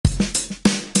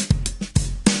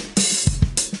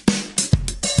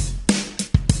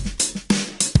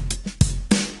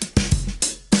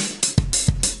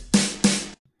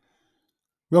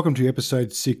Welcome to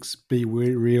episode 6, Be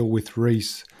Real with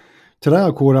Reese. Today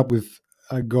I caught up with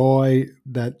a guy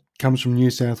that comes from New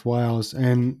South Wales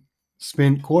and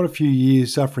spent quite a few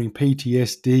years suffering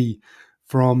PTSD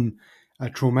from a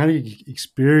traumatic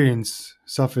experience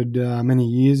suffered many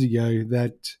years ago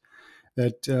that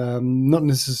not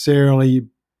necessarily,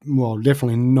 well,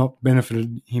 definitely not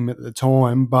benefited him at the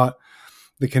time, but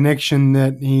the connection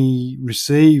that he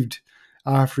received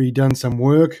after he'd done some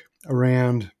work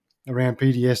around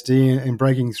PTSD and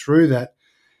breaking through that,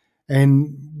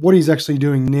 and what he's actually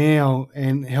doing now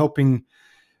and helping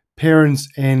parents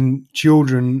and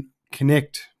children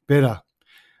connect better.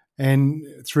 And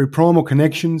through Primal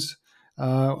Connections,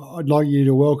 I'd like you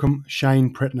to welcome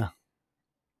Shane Pretner.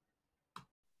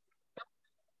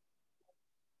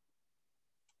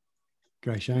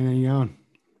 Great, Shane. How you going?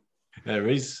 Hey,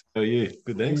 Reese. How are you?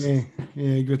 Good, thanks.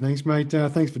 Yeah, good. Thanks, mate.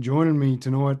 Thanks for joining me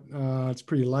tonight. It's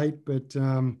pretty late, but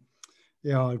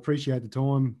yeah, I appreciate the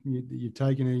time you've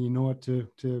taken in your night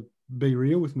to be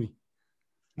real with me.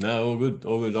 No, all good.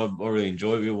 All good. I really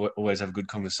enjoy it. We always have a good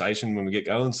conversation when we get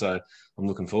going, so I'm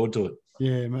looking forward to it.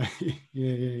 Yeah, mate.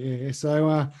 Yeah.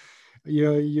 So,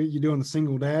 you're doing the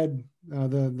single dad,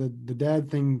 the dad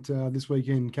thing this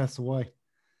weekend, Castaway.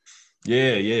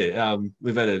 Yeah.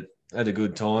 We've had a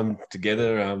good time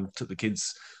together. Took the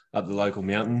kids up the local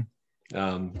mountain.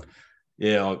 Um,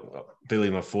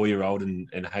 Billy, my 4-year-old, and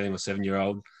Haley, my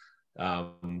 7-year-old.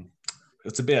 Um,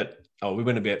 it's about we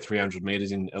went about 300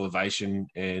 meters in elevation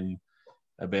and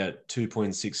about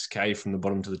 2.6K from the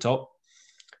bottom to the top,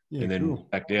 Yeah, and then cool.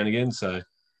 back down again. So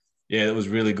yeah, it was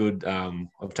really good.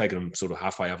 I've taken them sort of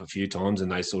halfway up a few times,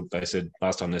 and they said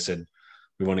last time they said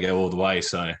we want to go all the way.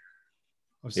 So I've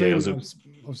yeah, it seen was a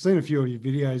I've seen a few of your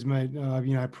videos,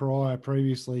 mate.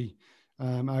 Previously,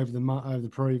 over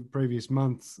the previous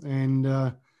months,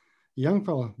 and young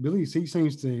fella Billy, he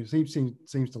seems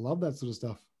to love that sort of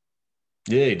stuff.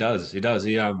 yeah, he does. He does.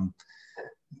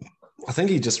 I think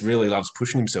he just really loves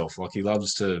pushing himself. Like he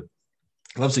loves to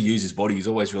use his body. He's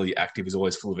always really active. He's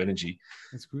always full of energy,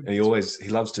 That's good. and he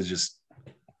loves to just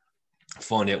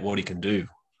find out what he can do.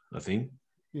 I think.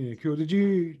 Yeah, cool.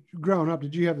 Growing up,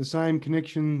 did you have the same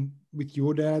connection with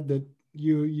your dad that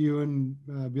you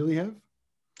and Billy have?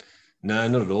 No,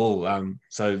 not at all.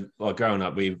 So like growing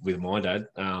up with my dad,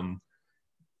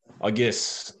 I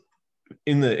guess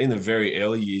in the very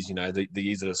early years, the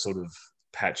years that are sort of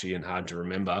patchy and hard to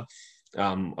remember,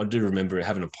 I do remember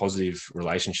having a positive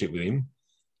relationship with him.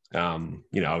 I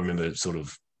remember sort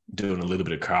of doing a little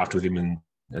bit of craft with him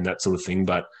and that sort of thing.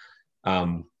 But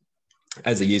um,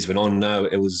 as the years went on, no,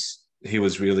 he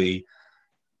was really,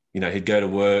 he'd go to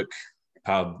work,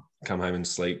 pub, come home and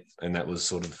sleep, and that was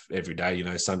sort of every day.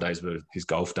 Sundays were his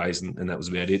golf days, and that was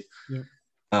about it. Yeah.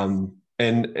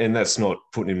 And that's not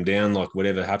putting him down, like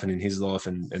whatever happened in his life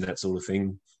and that sort of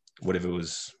thing, whatever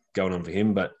was going on for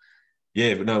him. But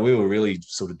yeah, but no, we were really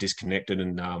sort of disconnected,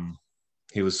 and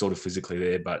he was sort of physically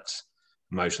there, but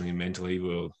emotionally and mentally,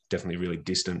 we were definitely really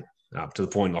distant, to the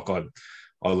point like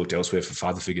I looked elsewhere for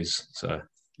father figures. So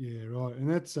Yeah, right. And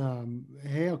that's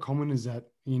how common is that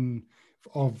in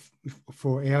of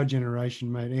for our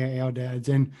generation, mate, our dads.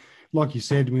 And like you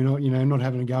said, we're not, not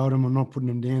having a go at them or not putting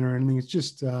them down or anything. It's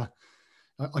just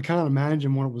I can't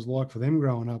imagine what it was like for them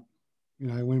growing up.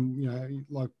 When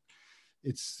like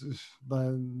it's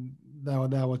they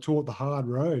were taught the hard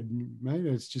road, mate.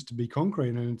 It's just to be concrete,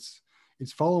 and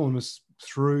it's following us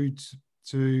through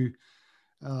to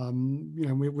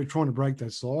we're trying to break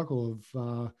that cycle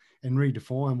of and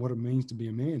redefine what it means to be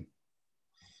a man.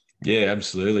 yeah,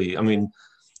 absolutely. I mean,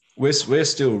 we're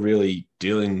still really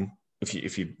dealing.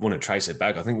 If you want to trace it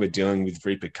back, I think we're dealing with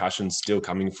repercussions still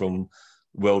coming from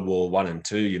World War I and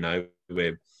II.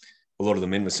 Where a lot of the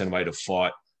men were sent away to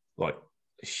fight, like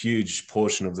a huge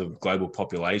portion of the global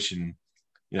population.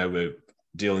 Were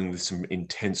dealing with some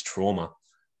intense trauma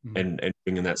and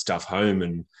bringing that stuff home,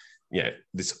 and yeah,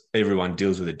 this everyone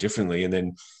deals with it differently. And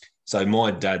then, so my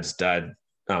dad's dad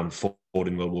fought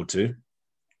in World War II,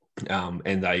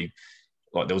 and there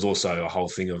was also a whole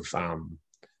thing of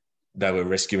they were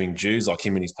rescuing Jews, like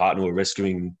him and his partner were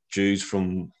rescuing Jews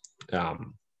from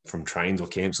trains or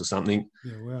camps or something.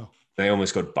 Yeah, wow. They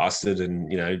almost got busted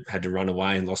and had to run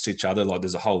away and lost each other. Like there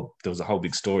was a whole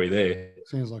big story there.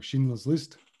 Sounds like Schindler's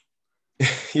List.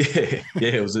 Yeah,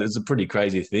 it was a pretty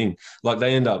crazy thing. Like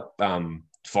they end up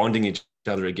finding each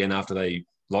other again after they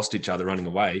lost each other running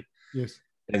away, Yes.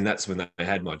 and that's when they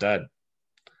had my dad.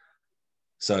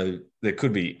 So there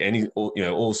could be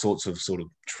all sorts of sort of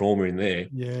trauma in there,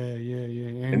 Yeah.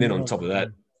 and And then on top of that,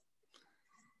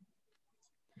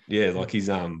 yeah, like he's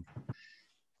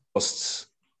lost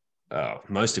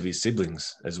most of his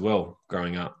siblings as well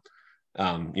growing up,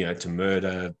 to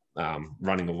murder,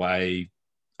 running away.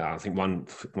 I think one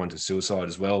to suicide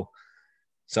as well.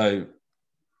 So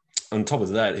on top of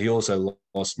that, he also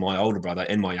lost my older brother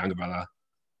and my younger brother.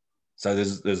 So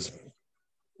there's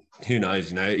who knows,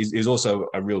 he's also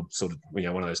a real sort of,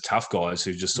 one of those tough guys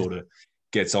who just sort of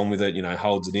gets on with it,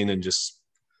 holds it in and just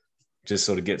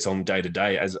sort of gets on day to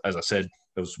day. As I said,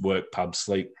 it was work, pub,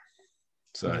 sleep.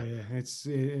 So yeah, it's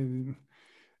the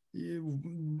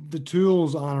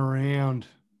tools aren't around,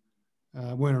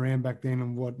 weren't around back then,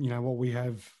 and what we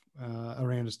have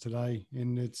around us today,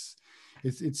 and it's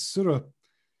sort of,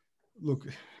 look,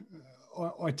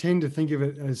 I tend to think of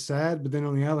it as sad, but then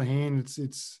on the other hand,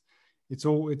 it's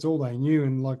all they knew,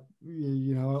 and like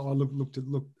I look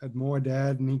at my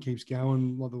dad, and he keeps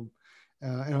going.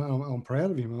 And I'm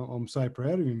proud of him. I'm so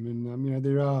proud of him, and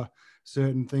there are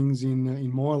certain things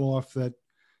in my life that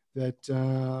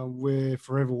we're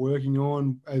forever working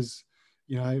on as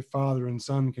father and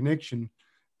son connection.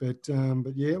 But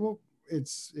yeah, well,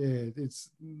 it's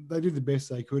they did the best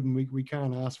they could, and we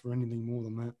can't ask for anything more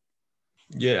than that.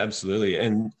 Yeah, absolutely.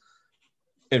 And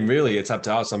really, it's up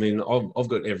to us. I mean, I've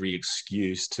got every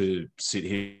excuse to sit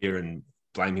here and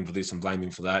blame him for this and blame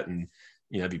him for that, and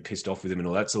be pissed off with him and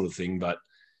all that sort of thing. But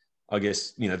I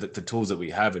guess the tools that we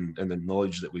have and the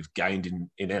knowledge that we've gained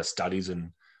in our studies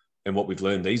and what we've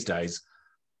learned these days,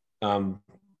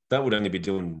 that would only be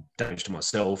doing damage to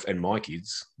myself and my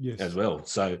kids as well.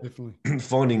 So definitely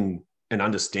finding an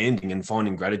understanding and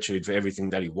finding gratitude for everything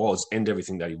that he was and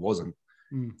everything that he wasn't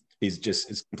is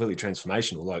it's completely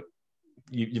transformational. Like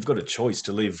you've got a choice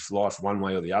to live life one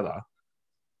way or the other.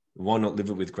 Why not live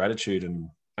it with gratitude and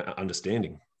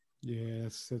understanding? Yeah,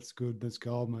 that's good. That's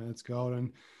gold, mate. That's gold.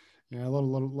 And a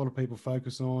lot of people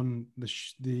focus on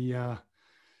the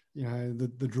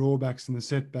drawbacks and the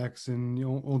setbacks and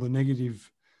all the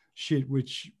negative shit,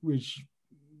 which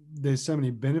there's so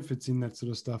many benefits in that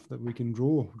sort of stuff that we can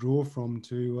draw from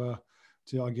to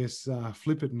I guess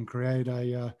flip it and create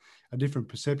a different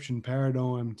perception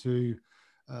paradigm to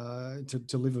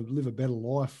live a better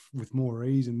life with more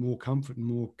ease and more comfort and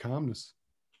more calmness.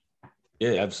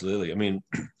 Yeah, absolutely. I mean,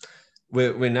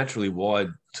 we're naturally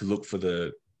wired to look for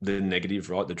the negative,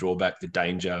 right? The drawback, the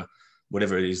danger,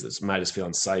 whatever it is that's made us feel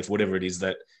unsafe, whatever it is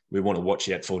that we want to watch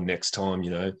out for next time,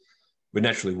 we're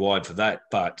naturally wired for that.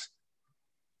 But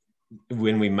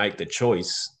when we make the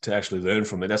choice to actually learn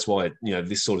from it, that's why,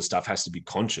 this sort of stuff has to be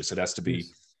conscious. It has to be,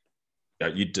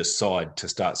 yes. You decide to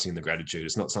start seeing the gratitude.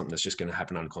 It's not something that's just going to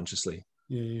happen unconsciously.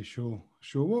 Yeah, sure.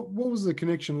 What was the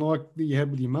connection like that you had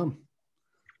with your mum?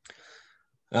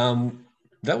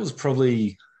 That was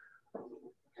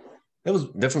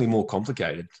definitely more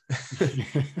complicated.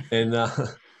 And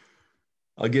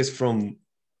I guess from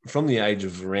the age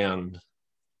of around,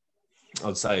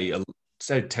 I'd say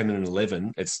 10 and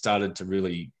 11, it started to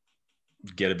really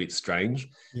get a bit strange.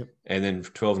 Yep. And then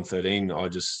 12 and 13, I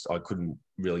couldn't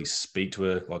really speak to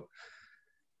her. Like,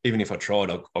 even if I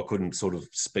tried, I couldn't sort of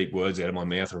speak words out of my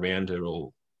mouth around her,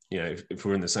 or, if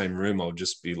we're in the same room, I would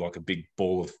just be like a big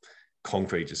ball of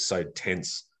concrete, just so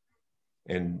tense.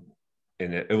 And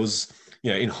it was,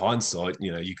 in hindsight,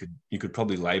 you could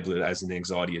probably label it as an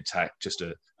anxiety attack, just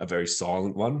a very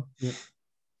silent one. Yep.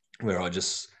 Where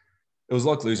it was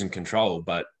like losing control.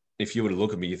 But if you were to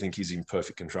look at me, you think he's in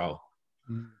perfect control,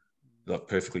 like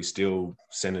perfectly still,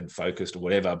 centered, focused, or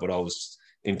whatever. But I was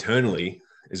internally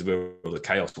is where all the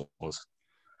chaos was.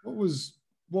 What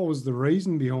was the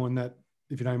reason behind that,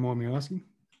 if you don't mind me asking?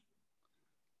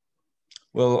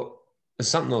 Well, it's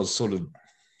something I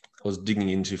was digging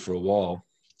into for a while,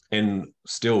 and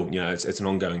still, it's an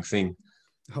ongoing thing.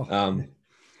 There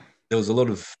was a lot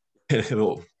of,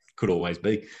 well, could always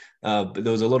be, but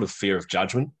there was a lot of fear of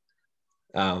judgment.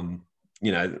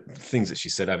 Things that she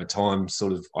said over time,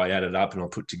 sort of, I added up and I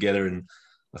put together, and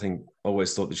I think I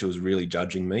always thought that she was really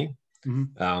judging me.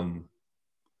 Mm-hmm.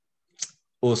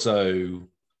 Also,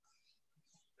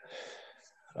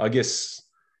 I guess,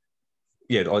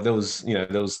 yeah, there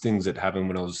was things that happened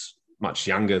when I was much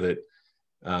younger that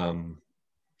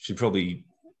she probably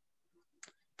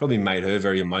made her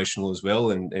very emotional as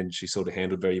well, and she sort of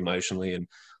handled very emotionally, and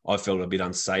I felt a bit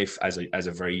unsafe as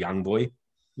a very young boy.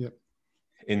 Yep.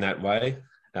 In that way,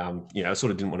 I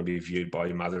sort of didn't want to be viewed by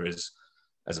your mother as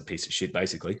a piece of shit,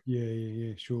 basically.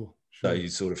 Yeah, sure. So you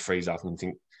sort of freeze up and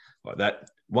think like that.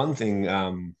 One thing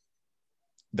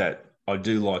that I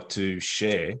do like to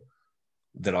share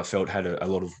that I felt had a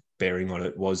lot of bearing on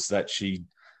it was that she'd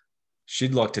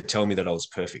like to tell me that I was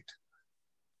perfect.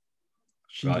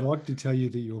 She'd like to tell you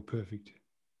that you're perfect.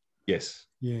 Yes.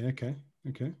 Yeah. Okay.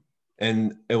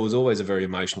 And it was always a very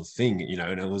emotional thing, you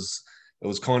know, and it was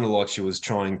kind of like she was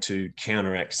trying to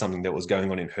counteract something that was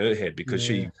going on in her head because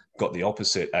Yeah. she got the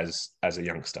opposite as a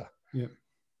youngster. Yeah.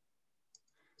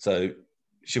 So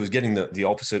she was getting the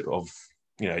opposite of,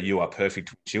 you know, you are perfect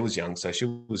when she was young. So she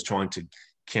was trying to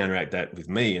counteract that with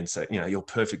me and say, you know, you're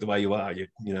perfect the way you are. You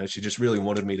know, she just really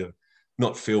wanted me to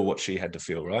not feel what she had to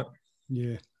feel, right?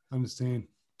 Yeah. Understand.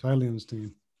 Totally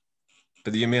understand.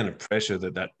 But the amount of pressure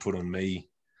that that put on me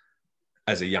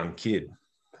as a young kid,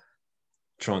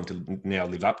 trying to now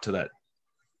live up to that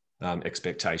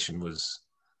expectation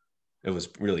it was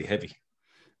really heavy.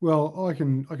 Well, I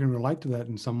can relate to that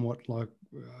in somewhat, like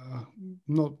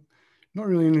not not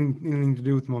really anything to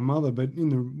do with my mother, but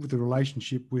with the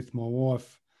relationship with my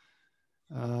wife.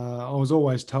 I was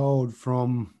always told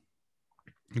from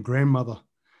a grandmother,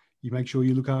 you make sure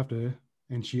you look after her,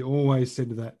 and she always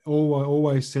said that.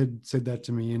 Always said that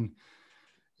to me, and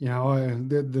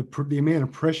the amount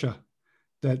of pressure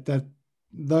that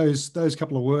those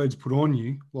couple of words put on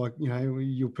you, like,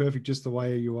 you're perfect just the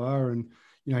way you are, and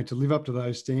to live up to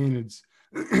those standards,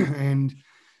 and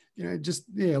just,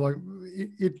 yeah, like,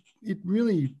 it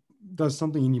really does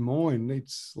something in your mind.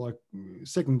 It's like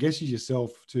second guesses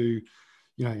yourself to,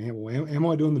 well, am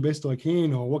I doing the best I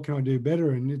can, or what can I do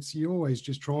better? And you're always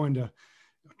just trying to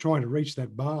reach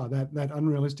that bar, that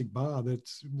unrealistic bar.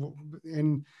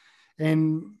 And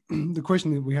and the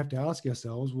question that we have to ask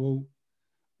ourselves, well,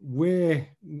 where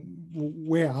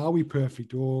are we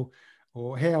perfect, or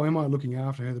how am I looking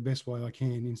after her the best way I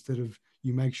can, instead of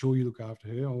you make sure you look after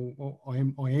her, or I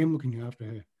am looking after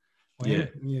her. Yeah.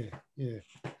 Yeah.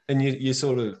 And you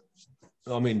sort of,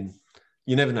 I mean,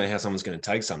 you never know how someone's going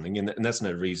to take something, and that's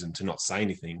no reason to not say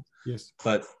anything. Yes.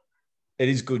 But it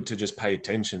is good to just pay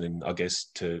attention, and I guess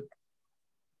to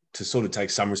sort of take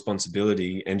some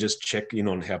responsibility and just check in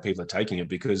on how people are taking it.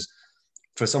 Because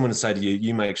for someone to say to you,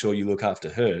 you make sure you look after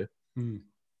her,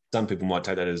 some people might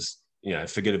take that as,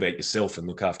 forget about yourself and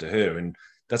look after her. And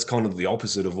that's kind of the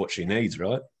opposite of what she needs,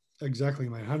 right? Exactly,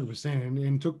 mate, 100%.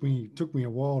 And took me a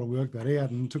while to work that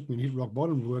out, and took me to hit rock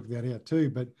bottom to work that out too.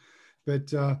 But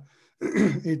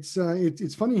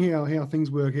it's funny how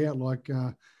things work out. Like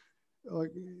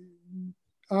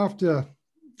after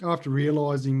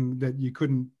realizing that you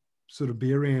couldn't sort of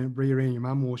be around your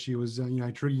mum, or she was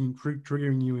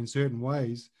triggering you in certain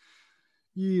ways,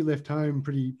 you left home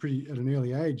pretty at an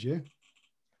early age, yeah.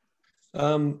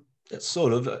 It's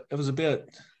sort of, it was about,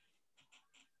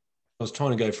 I was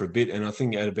trying to go for a bit, and I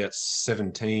think at about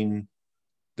 17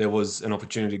 there was an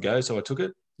opportunity to go, so I took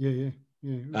it. Yeah.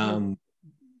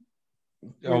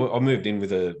 I moved in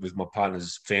with my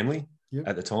partner's family. Yep.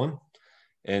 At the time,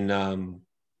 and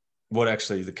what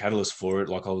actually the catalyst for it,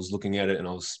 like, I was looking at it, and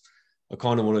I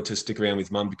kind of wanted to stick around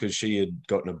with mum because she had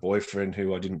gotten a boyfriend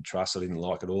who I didn't trust, I didn't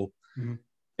like at all. Mm-hmm.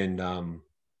 And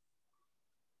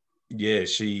yeah,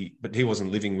 but he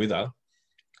wasn't living with her.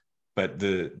 But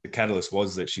the catalyst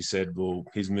was that she said, well,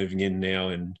 he's moving in now,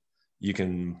 and you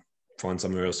can find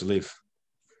somewhere else to live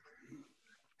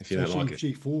if you don't like it.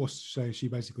 She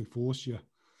basically forced you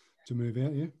to move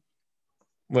out, yeah?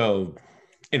 Well,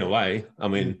 in a way, I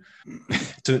mean,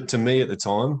 yeah. to me at the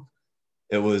time,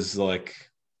 it was like,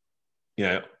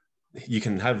 you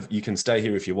can stay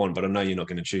here if you want, but I know you're not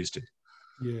going to choose to.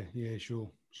 Yeah, sure.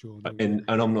 And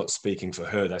I'm not speaking for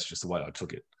her. That's just the way I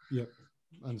took it. Yep,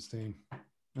 understand.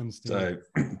 So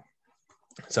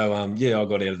yeah, I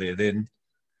got out of there then,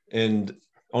 and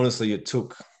honestly, it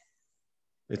took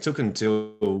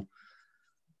until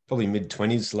probably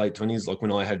mid-20s, late-20s, like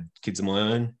when I had kids of my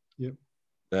own. Yep.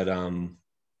 That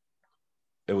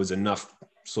it was enough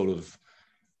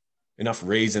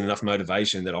reason, enough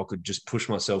motivation that I could just push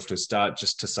myself to start,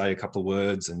 just to say a couple of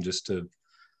words, and just to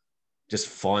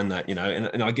find that,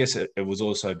 and I guess it was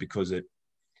also because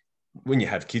when you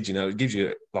have kids, it gives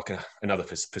you like another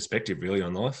perspective really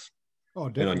on life. Oh,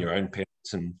 definitely. And on your own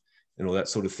parents and all that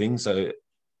sort of thing. So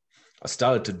I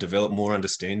started to develop more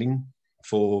understanding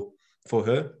for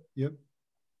her. Yep.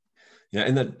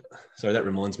 And that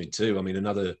reminds me too. I mean,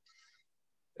 another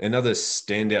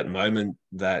standout moment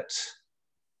that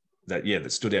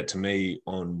stood out to me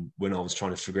on when I was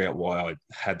trying to figure out why I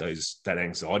had that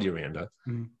anxiety around her.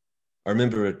 Mm. I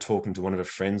remember talking to one of her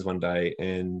friends one day,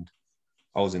 and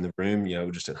I was in the room,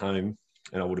 we're just at home,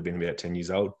 and I would have been about 10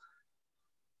 years old.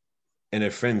 And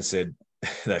her friend said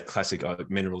that classic,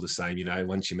 men are all the same,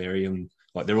 once you marry them,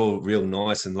 like, they're all real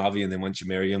nice and lovey, and then once you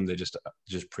marry them, they're just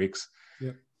pricks.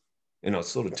 Yep. And I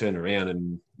sort of turned around,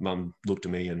 and mum looked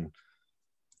at me, and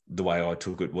the way I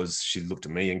took it was she looked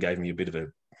at me and gave me a bit of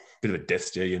a death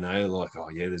stare, like, oh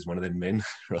yeah, there's one of them men,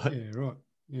 right? Yeah, right.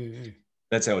 Yeah.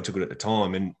 that's how I took it at the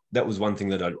time. And that was one thing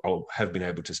that I have been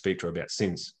able to speak to her about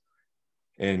since.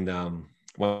 And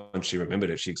once she remembered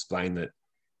it, she explained that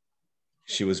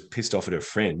she was pissed off at her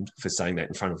friend for saying that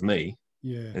in front of me.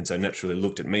 Yeah. And so naturally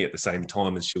looked at me at the same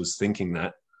time as she was thinking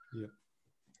that. Yeah.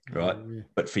 Right. Yeah.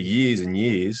 But for years and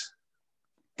years,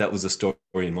 that was the story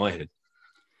in my head.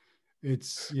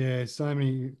 It's, so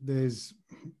many, there's,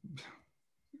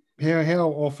 how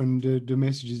often do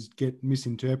messages get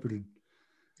misinterpreted?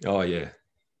 Oh, yeah.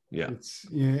 Yeah. It's,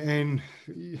 and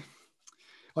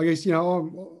I guess,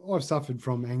 I've suffered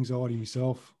from anxiety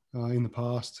myself in the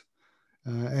past.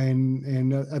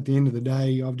 And at the end of the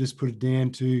day, I've just put it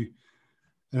down to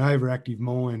an overactive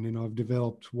mind, and I've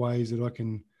developed ways that I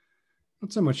can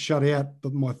not so much shut out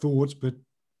my thoughts, but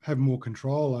have more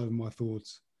control over my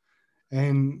thoughts.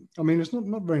 And I mean, it's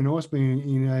not very nice being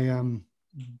in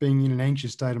an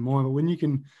anxious state of mind, but when you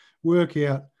can work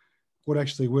out what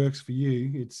actually works for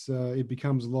you, it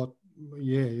becomes a lot.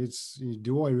 Yeah,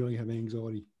 do I really have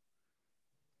anxiety?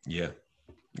 Yeah.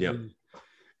 Yeah.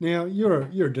 Now you're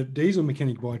a diesel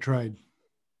mechanic by trade.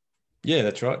 Yeah,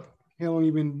 that's right. How long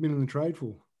have you been in the trade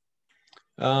for?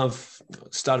 I've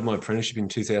started my apprenticeship in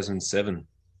 2007.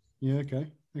 Yeah.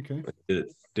 Okay. Did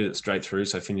it straight through.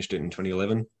 So I finished it in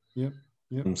 2011. Yep.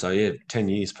 So yeah, 10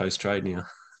 years post trade now.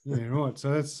 Yeah. Right.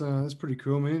 So that's pretty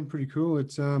cool, man. Pretty cool.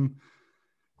 It's and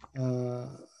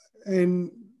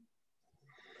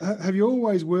have you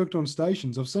always worked on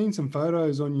stations? I've seen some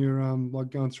photos on your like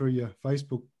going through your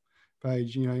Facebook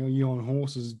page. You on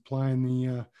horses playing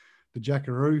the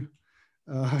jackaroo,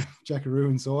 jackaroo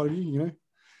inside of you.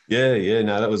 Yeah.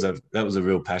 No, that was a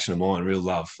real passion of mine, real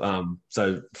love.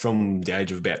 So from the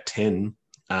age of about 10,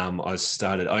 I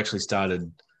actually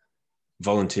started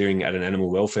volunteering at an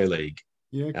animal welfare league.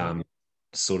 Yeah. Okay.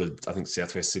 Sort of, I think,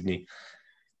 Southwest Sydney.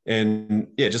 And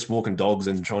yeah, just walking dogs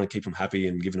and trying to keep them happy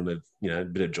and giving them a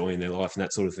bit of joy in their life and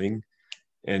that sort of thing.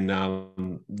 And I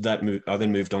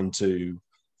then moved on to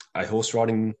a horse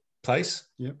riding place.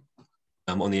 Yep.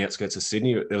 On the outskirts of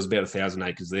Sydney. There was about 1,000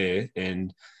 acres there,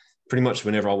 and pretty much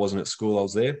whenever I wasn't at school, I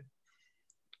was there.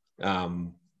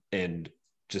 And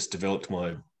just developed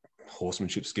my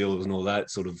horsemanship skills and all that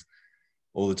sort of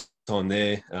all the time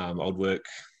there. I'd work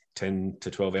 10 to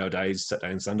 12-hour days,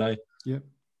 Saturday and Sunday. Yep.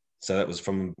 So that was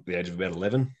from the age of about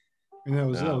 11. And that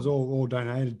was all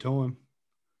donated time.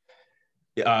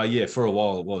 Yeah, for a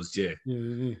while it was, yeah.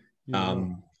 Yeah.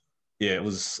 Yeah, it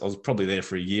was. I was probably there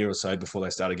for a year or so before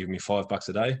they started giving me $5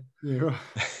 a day. Yeah,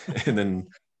 right. And then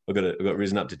I got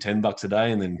risen up to $10 a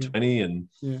day, and then 20. And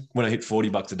when I hit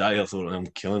 $40 a day, I thought, I'm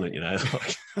killing it,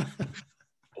 like,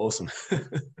 awesome.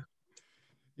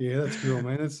 Yeah, that's cool,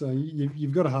 man. That's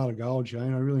you've got a heart of gold,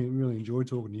 Shane. I really enjoy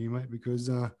talking to you, mate, because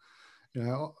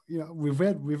we've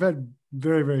had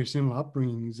very, very similar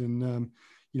upbringings, and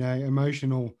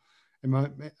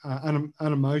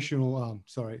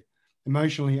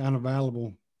emotionally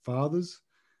unavailable fathers,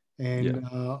 and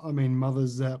I mean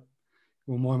mothers that.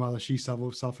 Well, my mother, she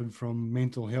suffered from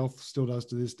mental health, still does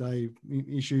to this day,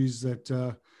 issues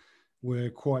that were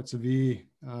quite severe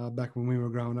back when we were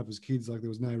growing up as kids. Like there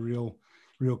was no real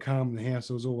calm in the house.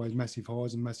 There was always massive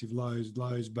highs and massive lows,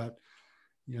 but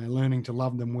learning to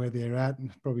love them where they're at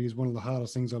probably is one of the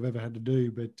hardest things I've ever had to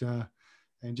do, but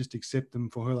and just accept them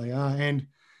for who they are. And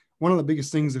one of the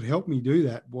biggest things that helped me do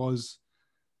that was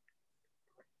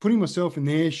putting myself in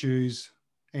their shoes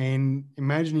and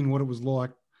imagining what it was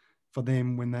like for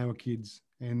them when they were kids.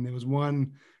 And there was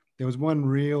one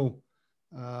real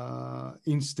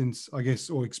instance, I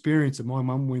guess, or experience that my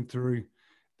mum went through,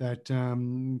 that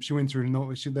she went through.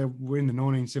 They were in the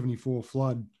 1974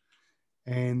 flood,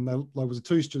 and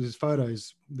there's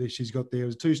photos that she's got there. It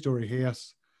was a 2-story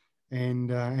house, and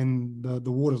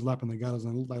the water's lapping the gutters,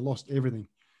 and they lost everything.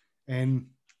 And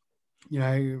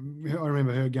I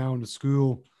remember her going to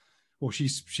school. Well, she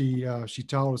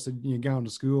told us that going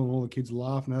to school and all the kids were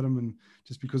laughing at them, and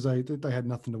just because they had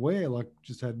nothing to wear, like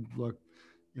just had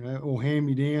all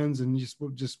hand-me-downs and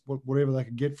just whatever they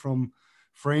could get from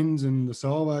friends and the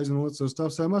salvos and all that sort of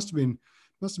stuff. So it must have been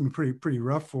pretty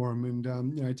rough for them,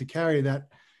 and to carry that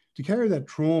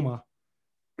trauma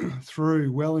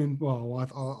through.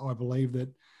 I believe that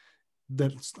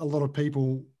a lot of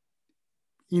people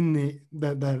in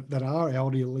there that are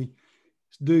elderly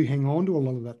do hang on to a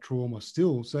lot of that trauma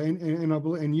still. So, and I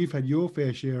believe, and you've had your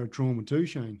fair share of trauma too,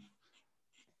 Shane.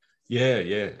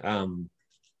 Yeah.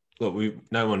 Look,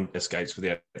 no one escapes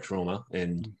without trauma,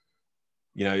 and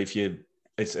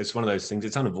it's one of those things.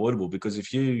 It's unavoidable, because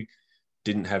if you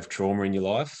didn't have trauma in your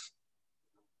life,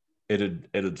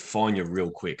 it'd find you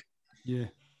real quick. Yeah,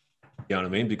 you know what I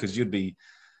mean? Because you'd be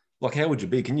like, how would you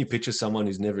be? Can you picture someone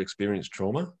who's never experienced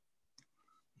trauma?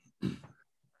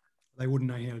 they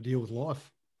wouldn't know how to deal with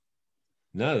life.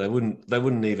 No, they wouldn't. They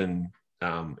wouldn't even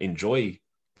enjoy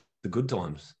the good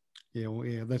times. Yeah, well,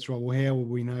 yeah, that's right. Well, how will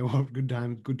we know what good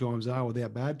times are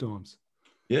without bad times?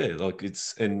 Yeah, like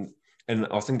and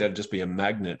I think that'd just be a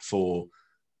magnet for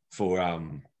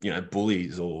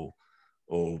bullies or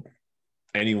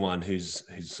anyone who's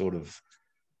sort of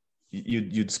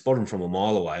you'd spot them from a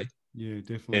mile away. Yeah,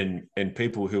 definitely. And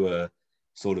people who are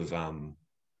sort of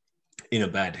in a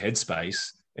bad headspace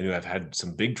and who have had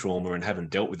some big trauma and haven't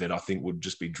dealt with it, I think would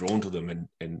just be drawn to them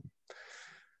and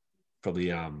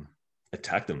probably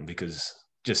attack them because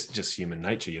just human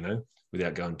nature,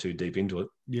 without going too deep into it.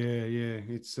 Yeah, yeah.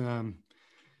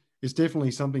 It's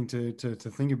definitely something to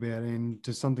think about and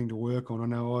to something to work on. I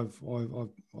know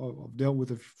I've dealt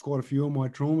with quite a few of my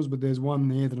traumas, but there's one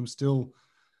there that I'm still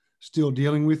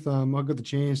dealing with. I got the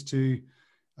chance to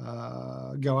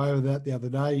go over that the other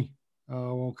day,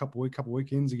 a couple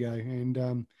weekends ago,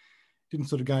 and didn't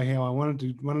sort of go how I wanted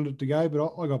it to go,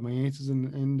 but I got my answers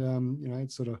and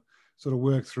it sort of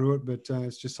worked through it. But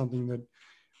it's just something that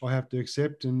I have to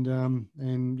accept, and I'm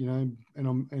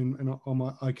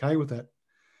okay with that.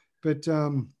 But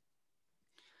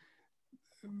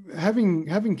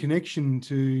having connection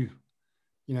to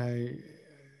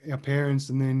our parents,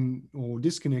 and then or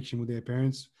disconnection with our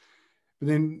parents, but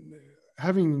then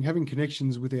having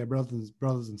connections with our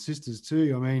brothers and sisters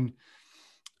too. I mean,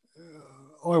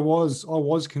 I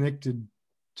was connected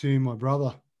to my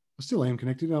brother. I still am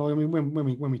connected. I mean,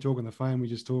 when we talk on the phone, we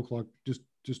just talk like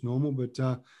just normal, but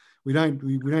we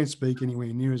don't speak anywhere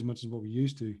near as much as what we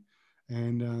used to,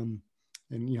 and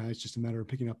it's just a matter of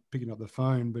picking up the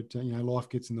phone. But life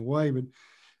gets in the way. But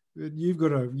you've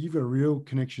got a real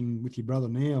connection with your brother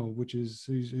now, which is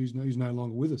who's no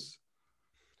longer with us.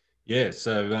 Yeah.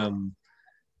 So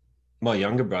my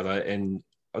younger brother, and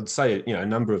I'd say a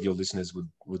number of your listeners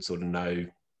would sort of know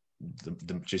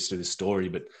the gist of the story,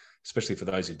 but especially for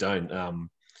those who don't,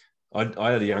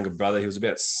 I had a younger brother. He was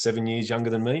about 7 years younger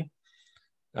than me.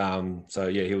 So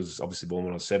yeah, he was obviously born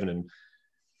when I was 7, and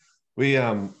we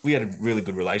had a really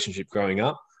good relationship growing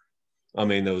up. I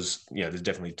mean, there's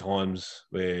definitely times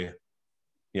where,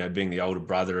 being the older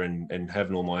brother and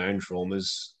having all my own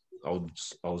traumas, I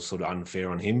was sort of unfair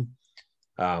on him.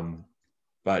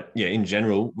 But yeah, in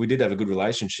general, we did have a good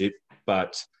relationship,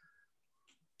 but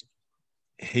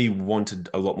he wanted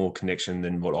a lot more connection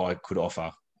than what I could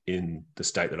offer in the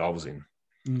state that I was in.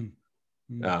 Mm.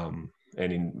 Mm.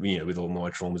 And in, with all my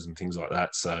traumas and things like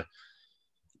that. So,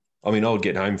 I mean, I would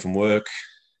get home from work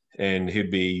and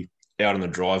he'd be out on the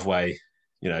driveway,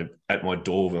 at my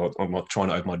door. I'm like trying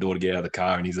to open my door to get out of the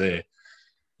car and he's there,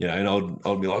 and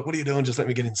I'd be like, what are you doing? Just let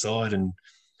me get inside.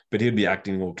 But he'd be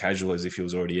acting all casual as if he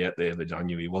was already out there, but I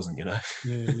knew he wasn't, Yeah,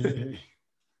 yeah.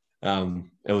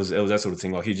 It was that sort of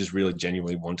thing. Like he just really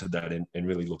genuinely wanted that and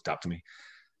really looked up to me.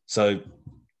 So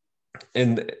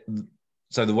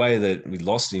the way that we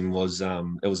lost him was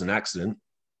it was an accident,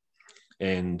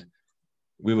 and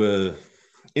we were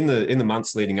in the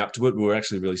months leading up to it. We were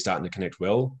actually really starting to connect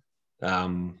well.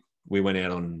 We went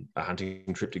out on a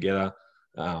hunting trip together.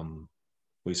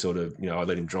 We sort of, I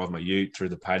let him drive my ute through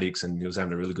the paddocks, and he was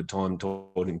having a really good time.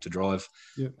 Taught him to drive.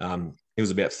 Yeah. He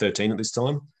was about 13 at this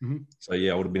time. Mm-hmm. So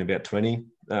yeah, I would have been about 20.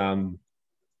 And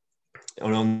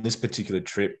on this particular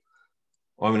trip,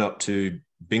 I went up to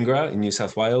Bingra in New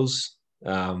South Wales,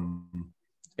 and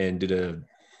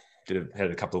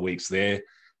had a couple of weeks there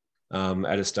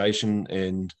at a station,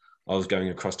 and I was going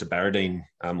across to Barradine,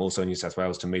 also in New South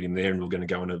Wales, to meet him there, and we were going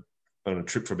to go on a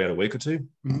trip for about a week or two.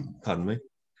 Mm-hmm. Pardon me.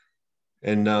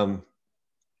 And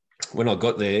when I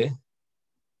got there,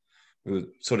 we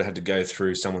sort of had to go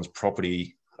through someone's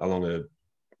property along a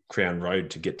Crown Road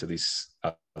to get to this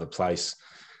other place.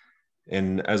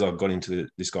 And as I got into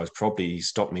this guy's property, he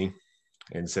stopped me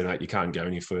and said, "Mate, you can't go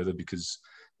any further because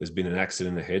there's been an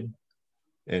accident ahead."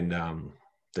 And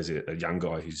there's a young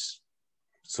guy who's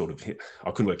sort of,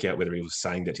 I couldn't work out whether he was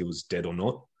saying that he was dead or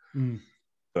not,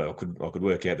 but I could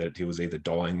work out that he was either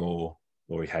dying or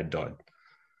he had died.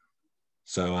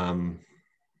 So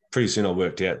pretty soon I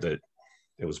worked out that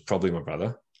it was probably my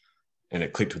brother, and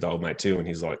it clicked with the old mate too. And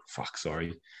he's like, "Fuck,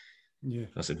 sorry." Yeah.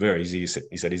 I said, "Where is he?" He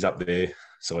said he's up there.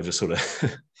 So I just sort of,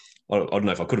 I don't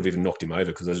know if I could have even knocked him over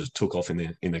because I just took off in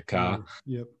the car.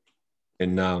 Yep.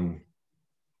 And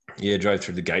drove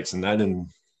through the gates and that. And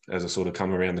as I sort of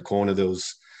come around the corner, there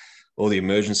was all the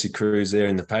emergency crews there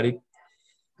in the paddock.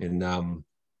 And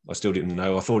I still didn't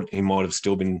know. I thought he might have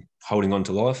still been holding on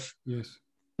to life. Yes.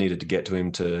 Needed to get to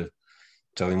him to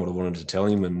tell him what I wanted to tell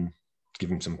him and give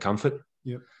him some comfort.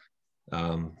 Yep.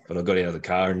 But I got out of the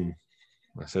car and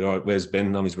I said, "All right, where's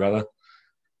Ben? I'm his brother."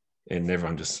 and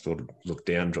everyone just sort of looked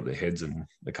down, dropped their heads, and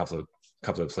a couple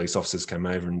of police officers came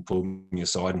over and pulled me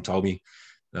aside and told me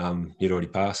he'd already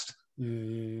passed.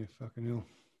 Yeah, fucking hell.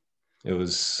 It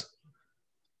was,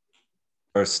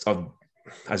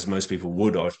 as most people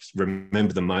would, I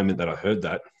remember the moment that I heard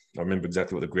that. I remember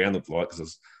exactly what the ground looked like because I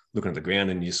was looking at the ground,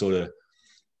 and you sort of,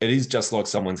 it is just like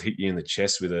someone's hit you in the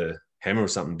chest with a hammer or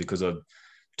something, because I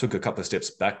took a couple of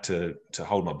steps back to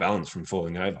hold my balance from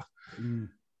falling over.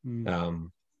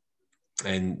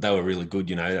 And they were really good,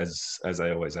 you know, as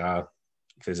they always are.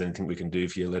 If there's anything we can do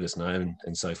for you, let us know,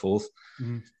 and so forth.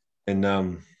 And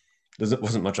there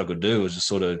wasn't much I could do. I was just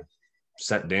sort of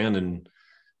sat down and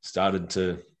started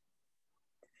to,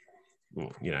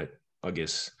 well, you know, I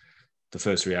guess the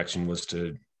first reaction was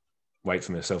to wait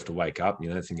for myself to wake up, you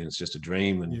know, thinking it's just a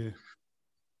dream. And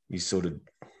you sort of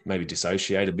maybe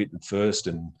dissociate a bit at first.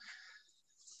 And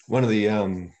one of the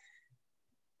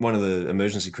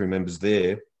emergency crew members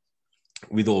there,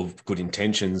 with all good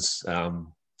intentions,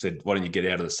 said, "Why don't you get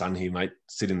out of the sun here, mate?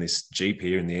 Sit in this Jeep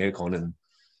here in the aircon and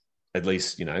at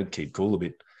least, you know, keep cool a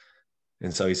bit."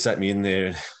 And so he sat me in there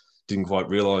and didn't quite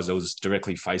realise I was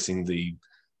directly facing the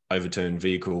overturned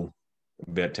vehicle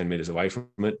about 10 metres away from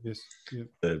it. Yes. Yep.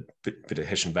 A bit of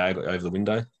Hessian bag over the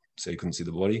window, so you couldn't see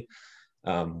the body.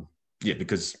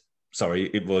 Because, sorry,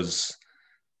 it was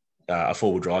a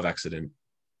four-wheel drive accident.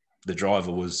 The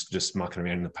driver was just mucking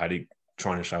around in the paddock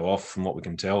trying to show off, from what we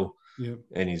can tell.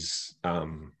 And he's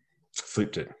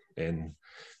flipped it. And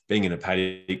being in a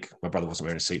paddock, my brother wasn't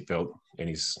wearing a seatbelt, and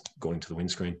he's gone into the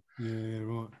windscreen. Yeah,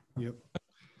 right. Yep.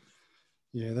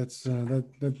 Yeah, that's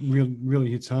that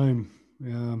really hits home.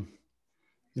 You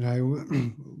know,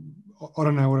 I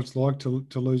don't know what it's like to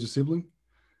lose a sibling,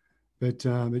 but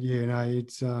yeah, no,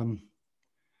 it's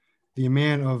the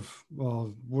amount of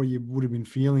what you would have been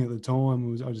feeling at the time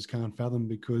was, I just can't fathom,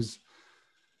 because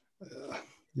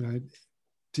you know,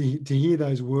 to hear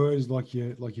those words, like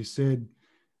you said,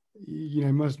 you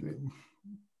know,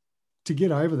 to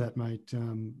get over that, mate,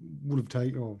 would have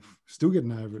taken, still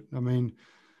getting over it. I mean,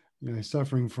 you know,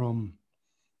 suffering from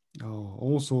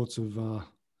all sorts of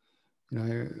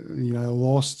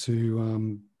loss to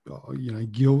you know,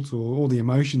 guilt, or all the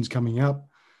emotions coming up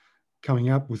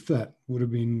with that would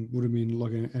have been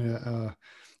like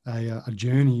a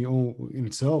journey all in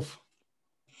itself.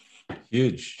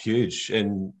 Huge.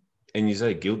 And you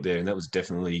say guilt there, and that was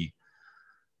definitely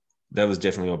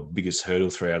our biggest hurdle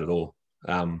throughout it all.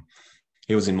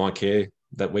 He was in my care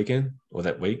that weekend, or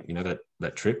that week, you know,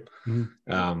 that trip. You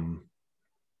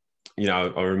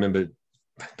know, I remember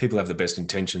people have the best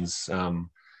intentions.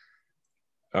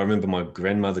 I remember my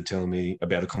grandmother telling me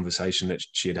about a conversation that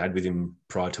she had had with him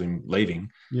prior to him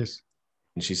leaving. Yes.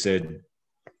 And she said,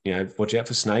 you know, watch out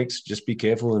for snakes, just be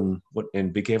careful,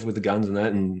 and be careful with the guns and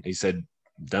that. And he said,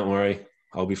 don't worry,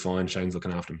 I'll be fine. Shane's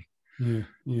looking after me. Yeah.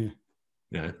 You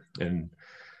know, and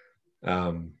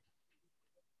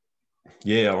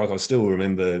like I still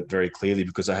remember very clearly,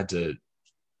 because I had to,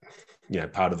 you know,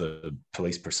 part of the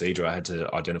police procedure, I had to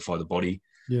identify the body.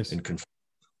 Yes. And confirm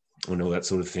and all that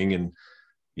sort of thing. And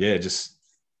yeah, just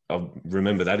I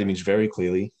remember that image very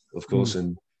clearly, of course,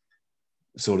 and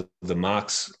sort of the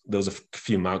marks. There was a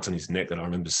few marks on his neck that I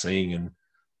remember seeing, and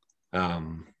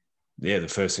the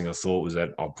first thing I thought was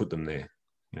that I'll put them there,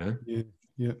 you know.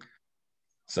 Yeah.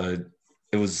 So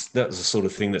that was the sort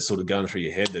of thing that's sort of going through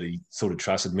your head, that he sort of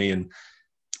trusted me. And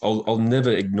I'll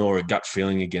never ignore a gut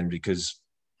feeling again, because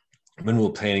when we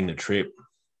were planning the trip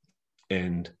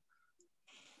and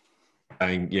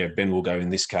saying, yeah, Ben will go in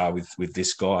this car with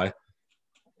this guy,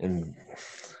 and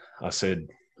I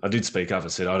did speak up. I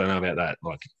said, I don't know about that,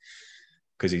 like,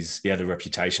 because he had a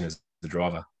reputation as the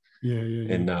driver. Yeah.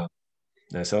 And I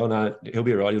said, oh no, he'll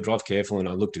be all right. He'll drive careful. And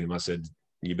I looked at him. I said,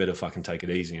 you better fucking take it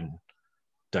easy and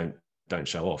don't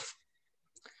show off.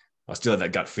 I still had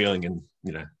that gut feeling, and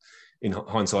you know, in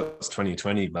hindsight, it's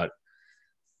 2020. But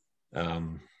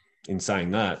in saying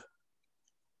that,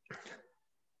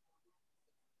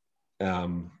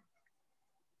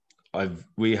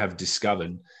 we have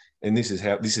discovered, and this is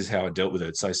how I dealt with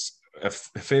it. So a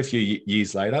fair few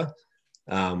years later,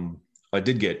 I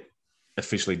did get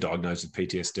officially diagnosed with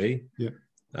PTSD. Yeah.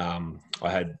 I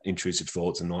had intrusive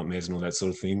thoughts and nightmares and all that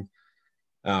sort of thing.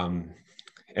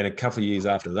 And a couple of years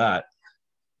after that,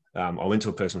 I went to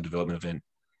a personal development event,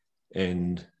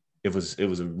 and it was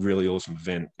a really awesome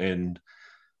event. And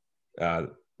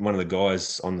one of the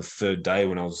guys on the third day,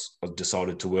 when I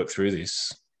decided to work through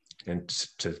this and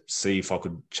to see if I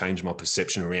could change my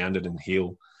perception around it and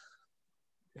heal,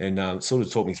 and sort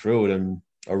of talked me through it. And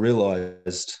I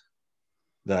realized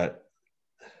that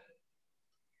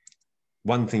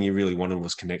one thing he really wanted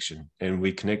was connection, and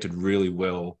we connected really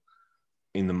well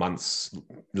in the months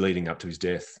leading up to his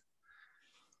death.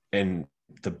 And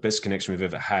the best connection we've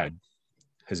ever had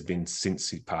has been since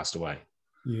he passed away.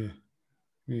 Yeah.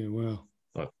 Yeah. Wow.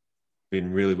 Like,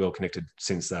 been really well connected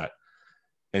since that.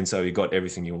 And so he got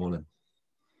everything he wanted.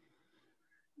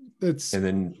 That's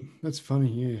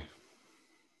funny. Yeah.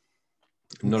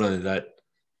 Not only that,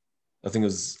 I think it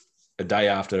was a day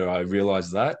after I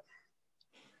realized that,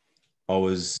 I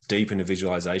was deep into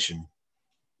visualization.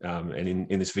 And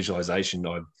in this visualization,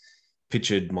 I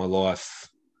pictured my life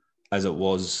as it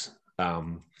was,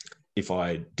 if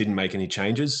I didn't make any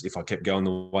changes, if I kept going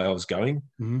the way I was going.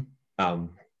 What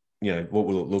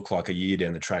will it look like a year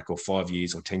down the track, or 5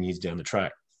 years or 10 years down the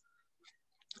track?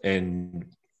 And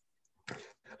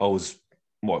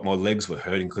my legs were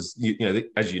hurting because,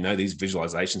 as you know, these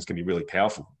visualizations can be really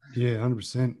powerful. Yeah,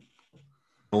 100%.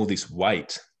 All this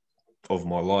weight of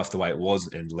my life the way it was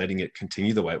and letting it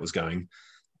continue the way it was going,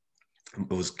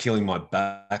 it was killing my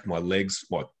back, my legs.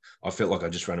 I felt like I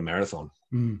just ran a marathon.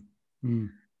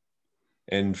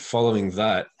 And following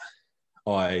that,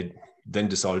 I then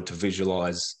decided to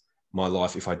visualize my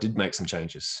life if I did make some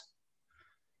changes.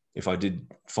 If I did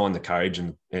find the courage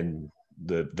and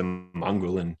the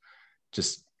mongrel and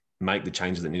just make the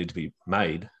changes that needed to be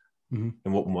made, and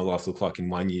what would my life look like in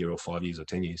 1 year or 5 years or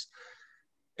 10 years?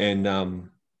 And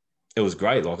it was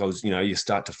great. Like, I was, you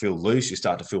start to feel loose, you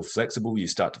start to feel flexible, you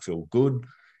start to feel good.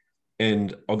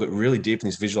 And I got really deep in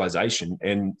this visualization.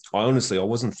 And I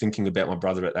wasn't thinking about my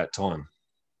brother at that time.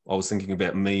 I was thinking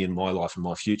about me and my life and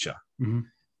my future.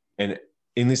 And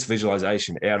in this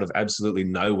visualization, out of absolutely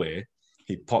nowhere,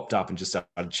 he popped up and just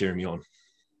started cheering me on.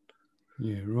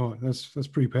 Yeah, right. That's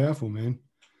pretty powerful, man.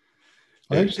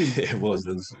 It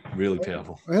was really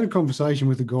powerful. I had a conversation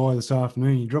with a guy this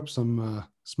afternoon. He dropped some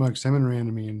smoked salmon around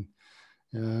to me, and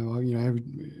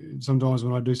sometimes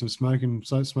when I do some smoking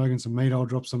some meat, I'll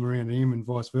drop some around to him, and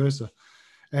vice versa.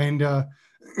 And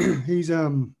he's a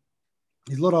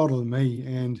lot older than me,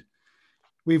 and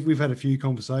we've had a few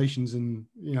conversations, and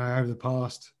over the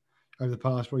past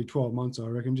probably 12 months, I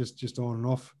reckon, just on and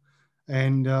off.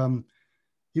 And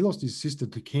he lost his sister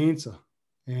to cancer,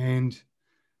 and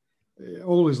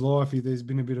all his life there's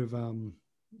been a bit of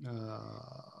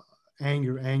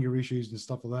anger issues and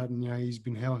stuff like that, and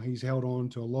he's held on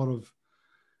to a lot of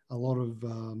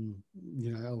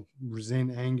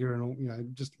resent, anger,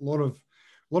 and just a lot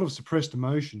of suppressed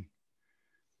emotion.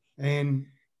 And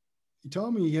he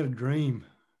told me he had a dream,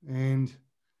 and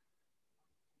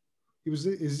he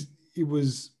said to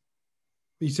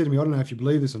me, I don't know if you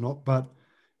believe this or not, but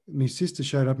my sister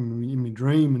showed up in my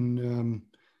dream and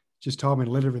just told me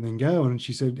to let everything go. And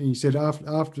he said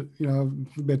after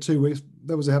about 2 weeks,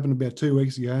 that was happened about 2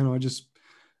 weeks ago, and I just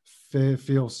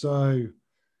feel so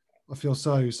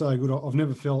good. I've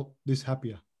never felt this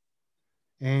happier.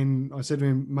 And I said to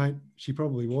him, mate, she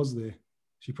probably was there.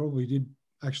 She probably did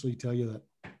actually tell you that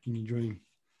in your dream.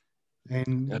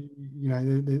 And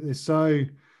there's so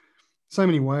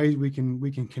many ways we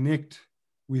can connect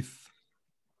with.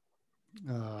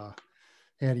 How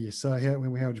do you say? How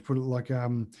would you put it? Like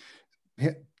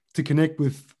to connect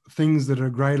with things that are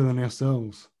greater than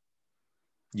ourselves.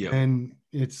 Yeah. And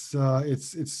it's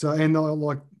and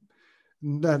like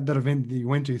that event that you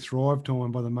went to, Thrive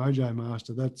Time by the Mojo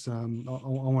Master. That's I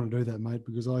want to do that, mate,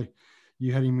 because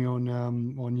you had me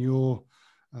on your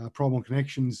Primal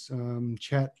Connections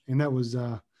chat, and that was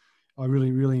I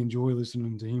really enjoy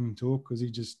listening to him talk, because he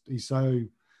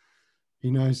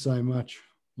knows so much.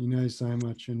 He knows so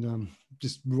much, and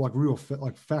just like real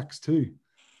facts too.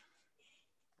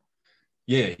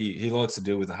 Yeah, he likes to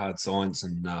deal with the hard science,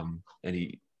 and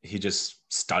he just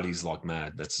studies like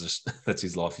mad. That's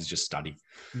his life. Is just study.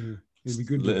 Yeah, it'd be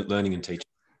good learning and teaching.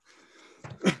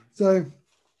 So,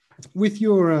 with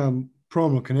your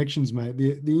Primal Connections, mate,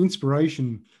 the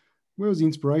inspiration. Where was the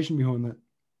inspiration behind that?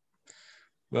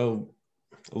 Well,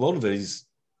 a lot of it is,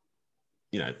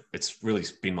 it's really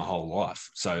been my whole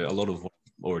life. So a lot of what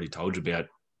I've already told you about,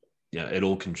 it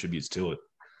all contributes to it.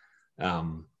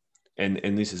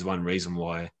 And this is one reason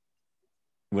why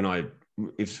when I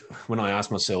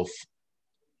ask myself,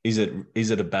 is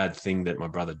it a bad thing that my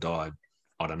brother died?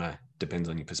 I don't know. Depends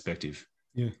on your perspective.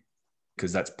 Yeah.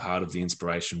 Because that's part of the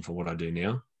inspiration for what I do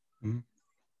now. Mm-hmm.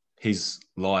 His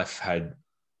life had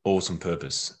awesome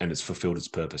purpose, and it's fulfilled its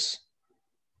purpose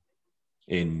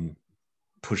in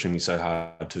pushing me so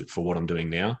hard for what I'm doing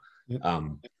now. Yep.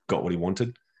 Got what he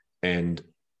wanted. And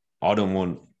I don't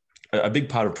want a big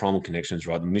part of Primal Connections,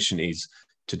 right? The mission is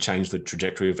to change the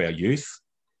trajectory of our youth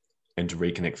and to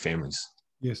reconnect families.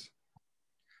 Yes.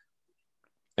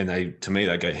 And to me,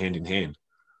 they go hand in hand,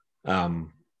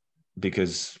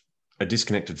 because a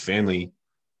disconnected family,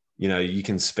 you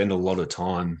can spend a lot of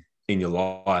time in your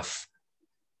life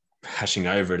hashing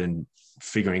over it and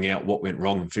figuring out what went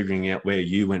wrong and figuring out where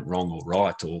you went wrong or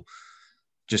right, or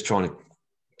just trying to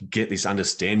get this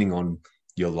understanding on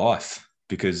your life,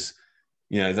 because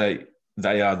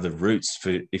they are the roots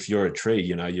for, if you're a tree,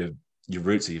 your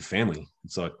roots are your family.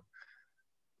 It's like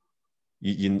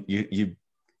you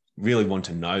really want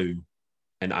to know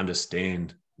and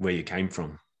understand where you came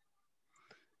from.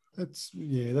 That's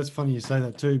funny you say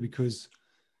that too, because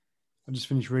I just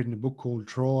finished reading a book called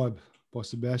Tribe by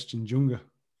Sebastian Junger,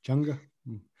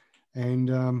 and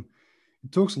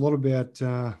it talks a lot about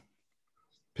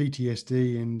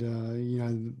PTSD and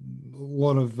a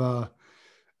lot of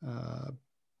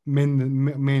men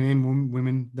and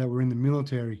women that were in the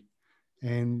military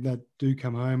and that do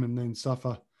come home and then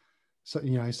suffer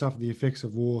the effects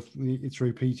of war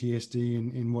through PTSD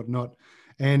and whatnot.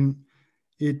 And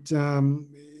it's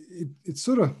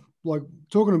sort of like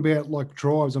talking about like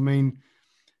tribes. I mean,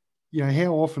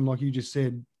 how often, like you just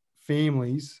said,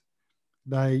 families,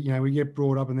 we get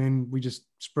brought up and then we just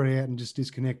spread out and just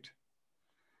disconnect.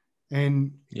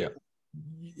 And yeah,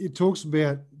 it talks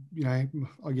about, I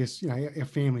guess, our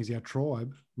families, our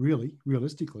tribe, really,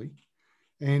 realistically.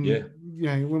 And,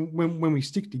 when we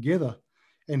stick together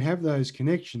and have those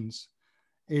connections,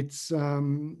 it's,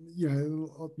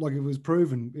 like it was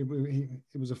proven,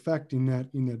 it was a fact in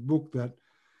that book that,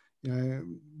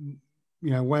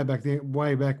 way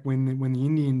back when the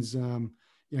Indians,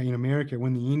 in America,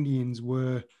 when the Indians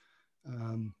were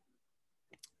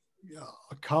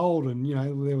cold, and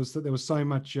there was so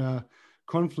much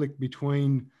conflict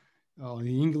between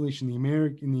the English and the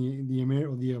American, the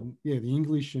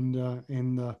English and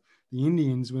the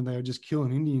Indians, when they were just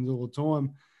killing Indians all the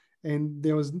time, and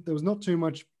there was not too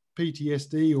much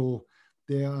PTSD or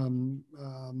their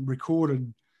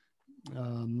recorded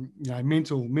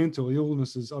mental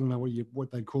illnesses. I don't know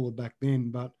what they'd call it back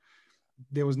then, but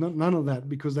there was none of that,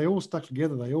 because they all stuck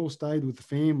together. They all stayed with the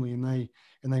family, and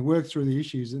they worked through the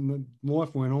issues, and the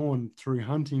life went on through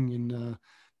hunting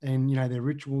and their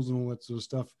rituals and all that sort of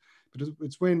stuff. But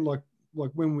it's when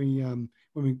when we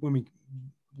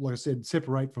like I said,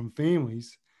 separate from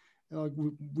families,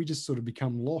 we just sort of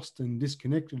become lost and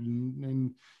disconnected,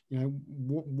 and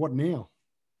what now?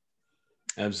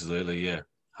 Absolutely, yeah,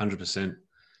 100%.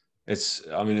 It's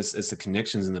the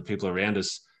connections and the people around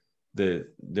us. They're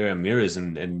our mirrors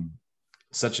and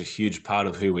such a huge part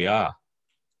of who we are.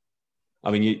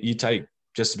 I mean, you take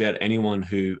just about anyone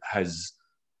who has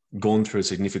gone through a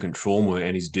significant trauma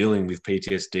and is dealing with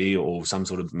PTSD or some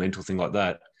sort of mental thing like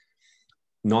that.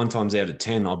 9 times out of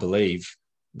 10, I believe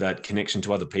that connection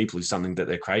to other people is something that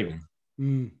they're craving,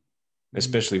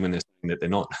 especially when they're saying that they're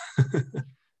not.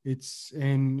 It's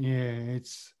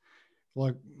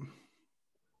like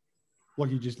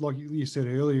you said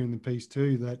earlier in the piece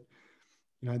too, that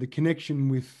the connection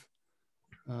with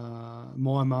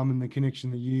my mum and the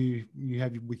connection that you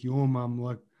have with your mum,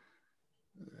 like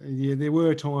there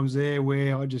were times there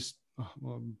where I just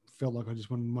I felt like I just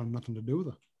wanted nothing to do with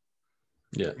her.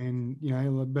 Yeah. And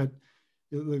but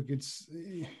look, it's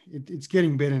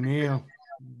getting better now,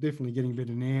 definitely getting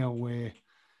better now, where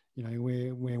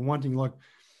we're wanting, like,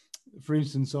 for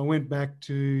instance, I went back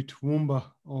to Toowoomba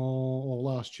or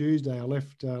last Tuesday. I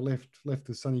left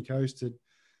the sunny coast at,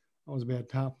 I was about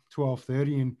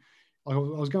 12:30, and I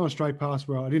was going straight past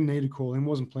where I didn't need to call in.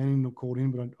 Wasn't planning to call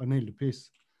in, but I needed to piss.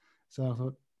 So I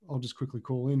thought I'll just quickly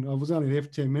call in. I was only there for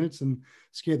 10 minutes and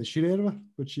scared the shit out of her,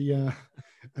 but she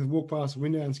walked past the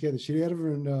window and scared the shit out of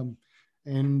her,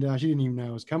 and she didn't even know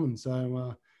I was coming.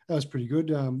 So that was pretty good.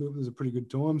 It was a pretty good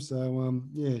time. So I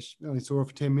only saw her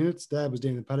for 10 minutes. Dad was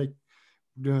down in the paddock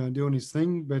doing his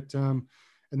thing, but and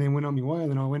then went on my way.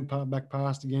 And then I went back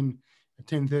past again at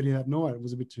 10:30 that night. It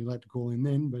was a bit too late to call in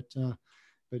then, but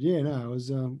yeah, no, it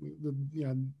was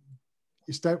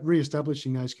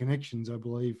re-establishing those connections, I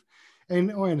believe.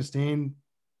 And I understand,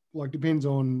 like, depends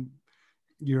on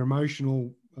your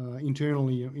emotional,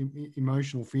 internally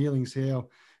emotional feelings, how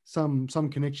some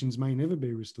connections may never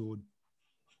be restored.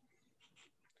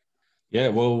 Yeah,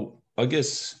 well, I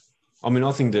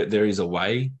think that there is a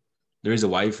way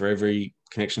for every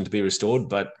connection to be restored,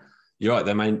 but you're right,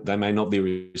 they may not be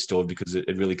restored, because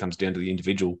it really comes down to the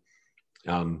individual.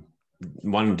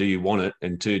 One, do you want it?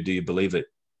 And two, do you believe it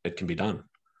can be done?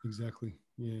 Exactly.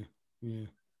 Yeah.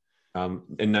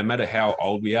 And no matter how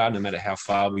old we are, no matter how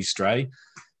far we stray,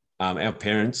 our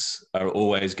parents are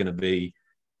always going to be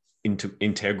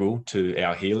integral to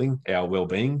our healing, our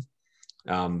well-being,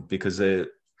 because they're,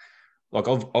 like,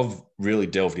 I've really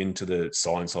delved into the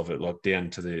science of it, like down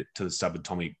to the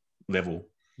subatomic level.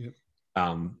 Yep.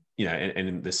 And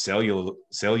the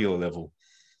cellular level.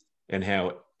 and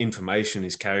how information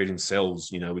is carried in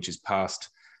cells, which is passed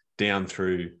down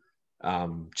through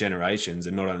generations.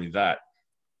 And not only that,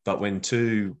 but when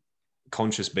two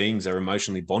conscious beings are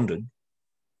emotionally bonded,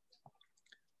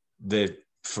 they're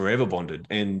forever bonded,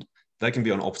 and they can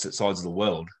be on opposite sides of the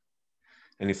world.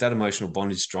 And if that emotional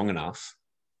bond is strong enough,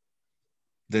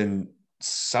 then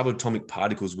subatomic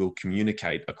particles will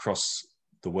communicate across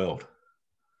the world.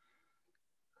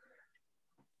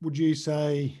 Would you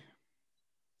say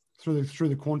through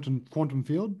the quantum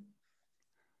field?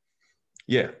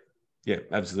 Yeah,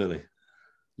 absolutely.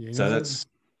 Yeah, so that's,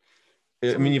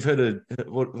 I mean, you've heard of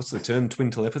what's the term, twin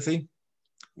telepathy,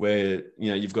 where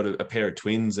you've got a pair of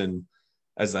twins, and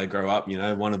as they grow up,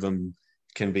 one of them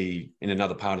can be in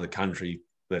another part of the country,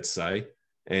 let's say,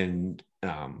 and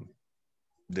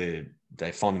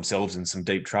they find themselves in some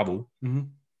deep trouble, mm-hmm.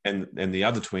 and the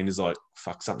other twin is like,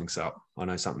 "Fuck, something's up. I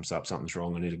know something's up. Something's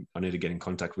wrong. I need to get in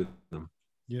contact with them."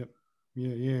 Yep.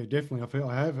 Yeah, definitely.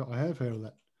 I have heard of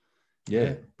that.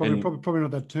 Yeah, probably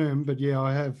not that term, but yeah,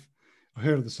 I have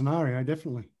heard of the scenario,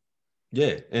 definitely.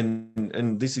 Yeah,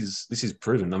 and this is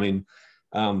proven. I mean,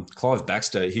 Clive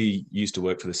Baxter, he used to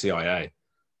work for the CIA.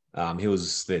 He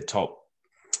was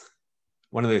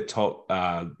one of their top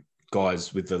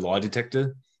guys with the lie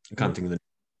detector. I can't think of the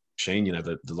machine,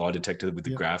 the lie detector with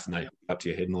the graph, and they up to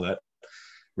your head and all that,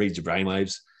 reads your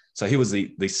brainwaves. So he was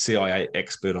the CIA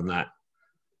expert on that.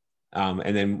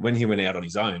 And then when he went out on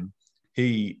his own,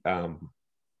 he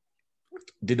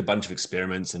did a bunch of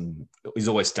experiments, and he's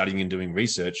always studying and doing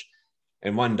research.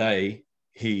 And one day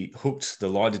he hooked the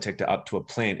lie detector up to a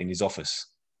plant in his office.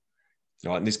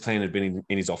 Right, and this plant had been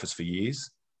in his office for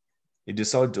years. He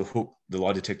decided to hook the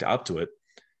lie detector up to it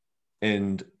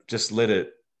and just let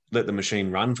the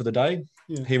machine run for the day.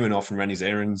 Yeah. He went off and ran his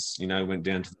errands, went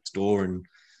down to the store and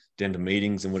down to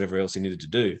meetings and whatever else he needed to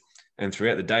do. And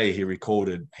throughout the day, he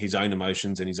recorded his own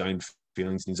emotions and his own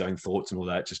feelings and his own thoughts and all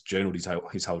that, just journaled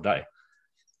his whole day.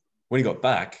 When he got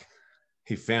back,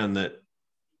 he found that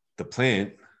the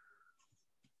plant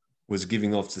was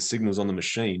giving off the signals on the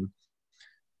machine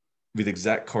with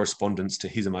exact correspondence to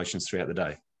his emotions throughout the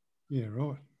day. Yeah,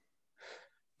 right.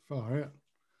 Far out.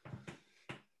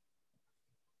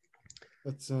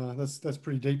 That's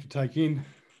pretty deep to take in.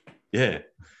 Yeah.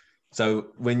 So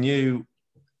when you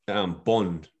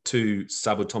bond two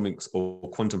subatomics or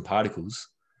quantum particles,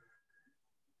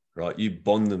 right, you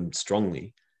bond them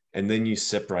strongly, and then you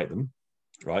separate them,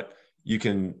 right? You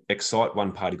can excite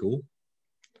one particle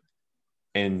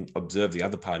and observe the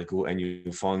other particle, and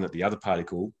you'll find that the other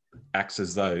particle acts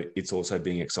as though it's also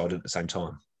being excited at the same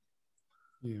time.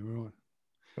 Yeah, right.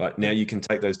 Right, now you can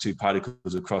take those two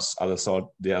particles across the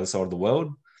other side of the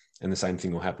world, and the same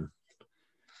thing will happen.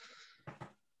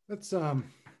 That's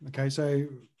okay. So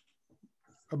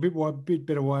a bit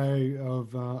better way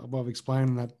of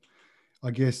explaining that,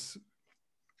 I guess.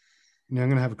 Now I'm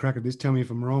going to have a crack at this. Tell me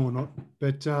if I'm wrong or not.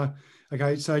 But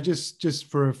okay, so just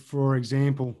for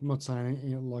example, I'm not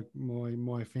saying like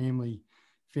my family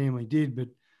did, but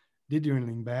did do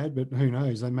anything bad. But who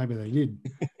knows? Maybe they did.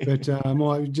 But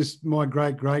my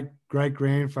great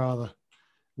grandfather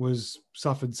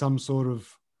suffered some sort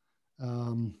of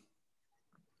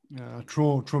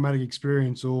traumatic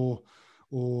experience or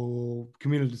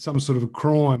committed some sort of a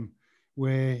crime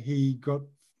where he got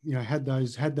had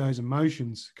those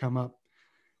emotions come up.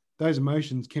 Those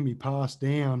emotions can be passed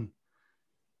down,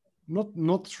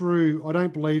 not through, I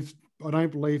don't believe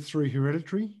through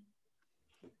hereditary,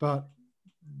 but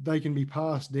they can be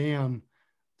passed down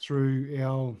through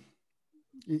our,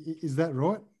 is that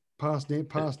right? Passed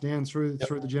down through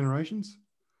the generations?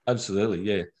 Absolutely,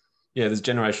 yeah. There's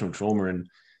generational trauma, and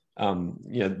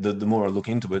the more I look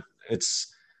into it,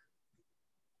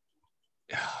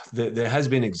 there has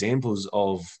been examples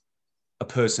of a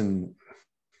person,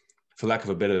 for lack of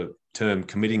a better term,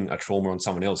 committing a trauma on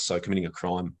someone else. So committing a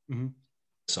crime,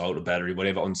 assault, a battery,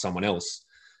 whatever, on someone else.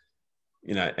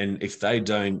 And if they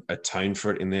don't atone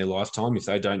for it in their lifetime, if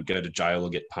they don't go to jail or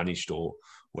get punished or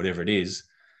whatever it is,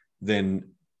 then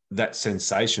that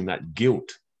sensation, that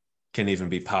guilt, can even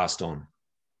be passed on.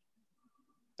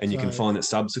 And you can find that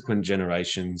subsequent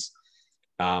generations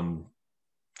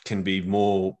can be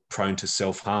more prone to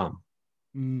self-harm,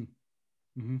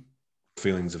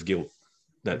 feelings of guilt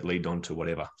that lead on to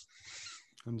whatever.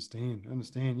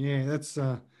 Understand. Yeah, that's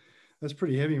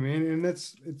pretty heavy, man. And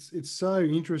it's so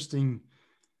interesting,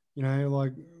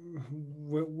 like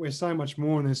we're so much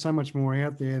more, and there's so much more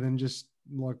out there than just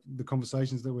like the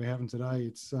conversations that we're having today.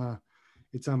 It's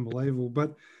unbelievable.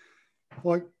 But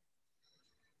like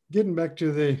getting back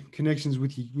to the connections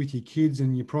with your kids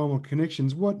and your primal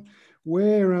connections,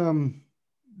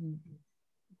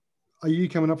 Are you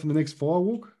coming up for the next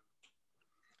firewalk?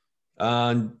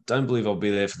 Don't believe I'll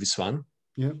be there for this one.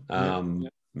 Yeah.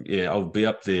 Yeah, I'll be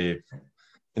up there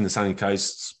in the Sunny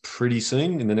Coast pretty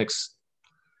soon in the next,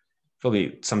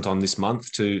 probably sometime this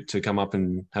month to come up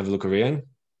and have a look around.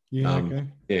 Yeah. Okay.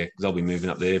 Yeah, because I'll be moving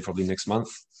up there probably next month.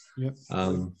 Yep.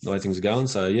 The way things are going.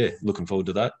 So yeah, looking forward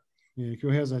to that. Yeah.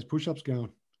 Cool. How's those push-ups going?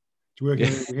 Do we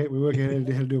work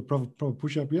out how to do a proper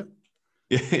push-up yet?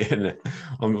 Yeah. No.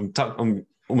 I'm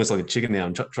almost like a chicken now.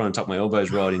 I'm trying to tuck my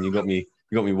elbows right in. You got me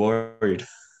worried.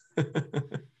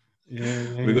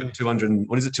 Yeah. We've got 200.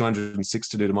 What is it? 206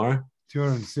 to do tomorrow.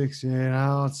 206. Yeah.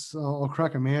 No, I'll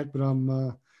crack them out, but I've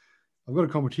got a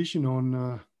competition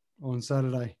on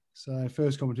Saturday. So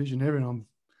first competition ever, and I'm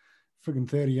freaking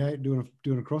 38 doing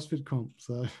a CrossFit comp.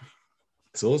 So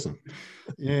it's awesome.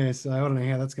 Yeah. So I don't know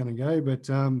how that's going to go, but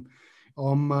I'm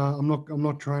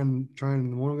not training in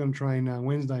the morning. I'm going to train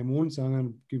Wednesday morning, so I'm going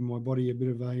to give my body a bit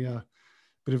of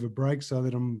a break so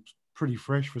that I'm pretty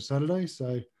fresh for Saturday.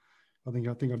 So I think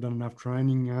I've done enough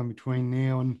training between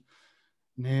now and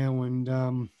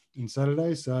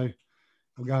Saturday. So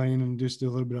I'll go in and just do a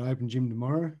little bit of open gym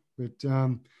tomorrow. But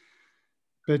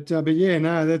yeah,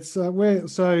 no, that's where.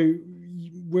 So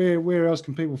where else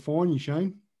can people find you,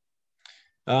 Shane?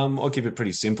 I'll keep it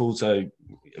pretty simple. So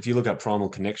if you look up Primal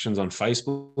Connections on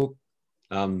Facebook,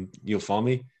 you'll find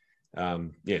me.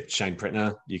 Yeah, Shane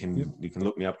Pretner. You can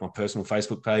look me up on my personal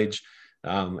Facebook page,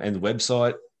 and the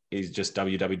website is just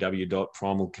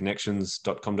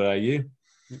www.primalconnections.com.au. Yep,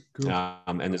 cool.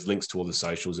 And there's links to all the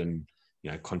socials and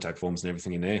contact forms and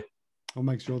everything in there. I'll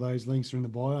make sure those links are in the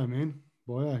bio, man.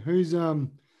 Bio. Who's do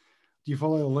you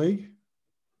follow the league?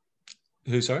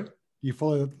 Who, sorry? You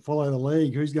follow the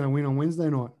league. Who's going to win on Wednesday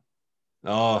night?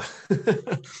 Oh,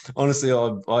 honestly,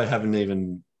 I haven't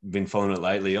even been following it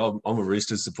lately. I'm a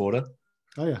Roosters supporter.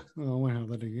 Oh yeah, I won't have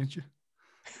that against you.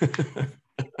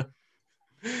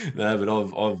 No, but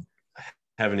I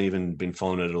haven't even been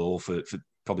following it at all for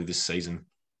probably this season.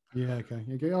 Yeah, okay.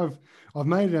 I've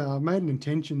made an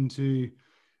intention to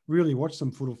really watch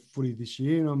some footy this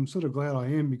year, and I'm sort of glad I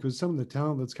am, because some of the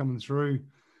talent that's coming through,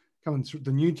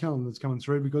 the new talent that's coming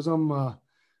through, because I'm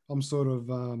sort of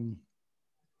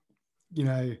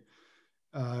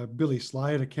Billy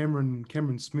Slater,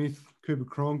 Cameron Smith, Cooper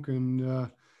Cronk, and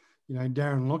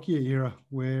Darren Lockyer era,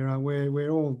 where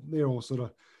they're all sort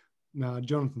of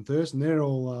Jonathan Thurston. They're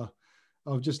all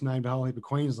I've just named a whole heap of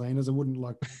Queenslanders. I wouldn't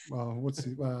like what's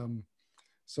his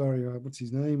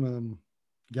name?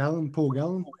 Paul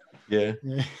Gallen. Yeah.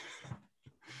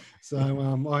 So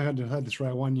I had to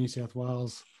throw one New South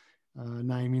Wales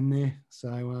name in there, so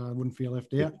I wouldn't feel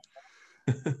left out.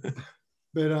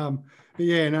 But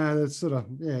yeah, no, that's sort of,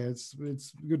 yeah, it's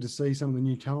good to see some of the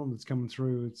new talent that's coming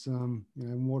through. It's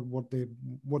what they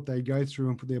go through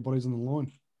and put their bodies on the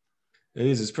line. It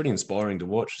is. It's pretty inspiring to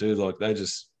watch too. Like they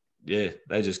just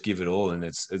give it all, and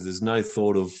there's no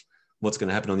thought of what's going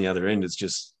to happen on the other end. It's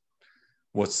just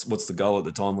what's the goal at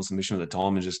the time, what's the mission at the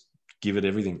time, and just give it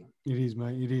everything. It is,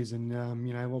 mate. It is, and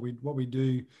what we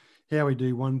do, how we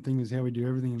do one thing is how we do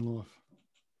everything in life.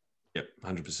 Yep,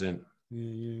 100%.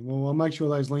 Yeah. Well, I'll make sure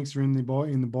those links are in the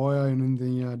bio and in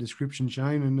the description,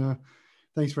 Shane. And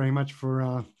thanks very much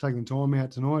for taking the time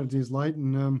out tonight. It is late,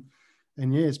 and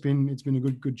yeah, it's been a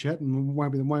good chat, and it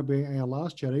won't be our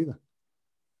last chat either.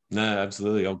 No,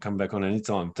 absolutely. I'll come back on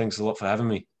anytime. Thanks a lot for having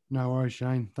me. No worries,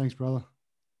 Shane. Thanks, brother.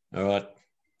 All right.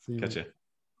 See you. Catch you.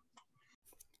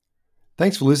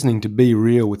 Thanks for listening to Be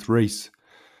Real with Reese.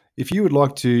 If you would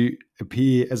like to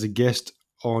appear as a guest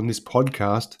on this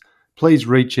podcast, please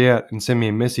reach out and send me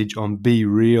a message on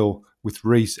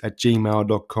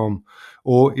berealwithreese@gmail.com.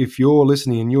 Or if you're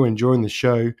listening and you're enjoying the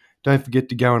show, don't forget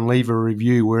to go and leave a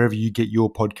review wherever you get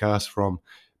your podcast from.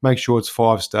 Make sure it's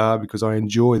 5-star, because I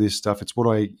enjoy this stuff. It's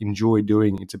what I enjoy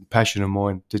doing. It's a passion of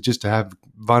mine to have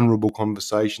vulnerable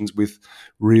conversations with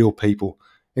real people.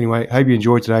 Anyway, hope you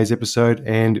enjoyed today's episode,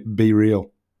 and be real.